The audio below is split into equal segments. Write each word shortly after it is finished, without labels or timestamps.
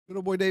Good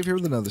old boy Dave here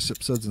with another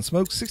Sip, Suds, and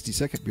Smoke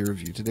 60-second beer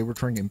review. Today we're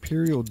trying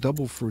Imperial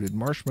Double Fruited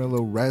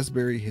Marshmallow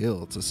Raspberry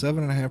Hill. It's a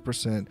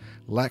 7.5%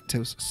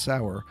 lactose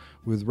sour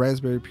with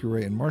raspberry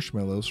puree and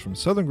marshmallows from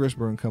Southern Grist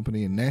Brewing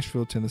Company in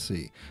Nashville,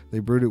 Tennessee. They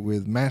brewed it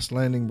with Mass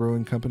Landing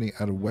Brewing Company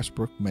out of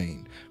Westbrook,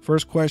 Maine.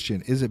 First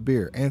question, is it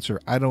beer? Answer,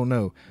 I don't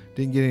know.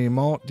 Didn't get any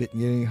malt, didn't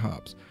get any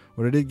hops.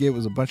 What I did get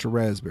was a bunch of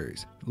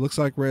raspberries. It looks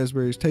like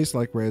raspberries, tastes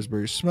like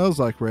raspberries, smells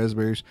like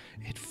raspberries.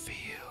 It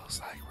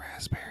feels like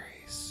raspberries.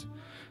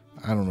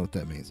 I don't know what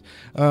that means.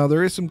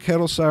 There is some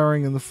kettle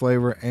souring in the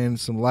flavor and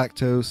some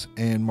lactose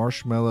and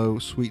marshmallow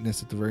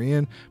sweetness at the very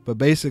end. But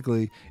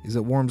basically, as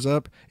it warms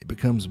up, it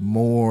becomes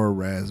more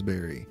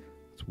raspberry.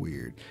 It's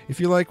weird. If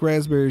you like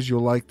raspberries,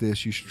 you'll like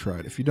this. You should try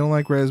it. If you don't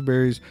like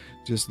raspberries,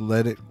 just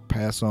let it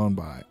pass on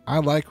by. I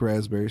like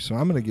raspberries, so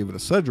I'm going to give it a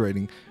Suds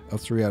rating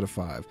of 3 out of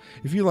 5.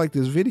 If you like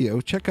this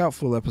video, check out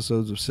full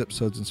episodes of Sip,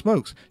 Suds, and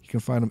Smokes. You can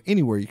find them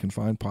anywhere you can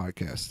find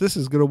podcasts. This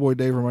is good old boy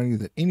Dave reminding you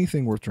that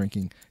anything worth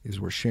drinking is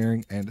worth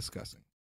sharing and discussing.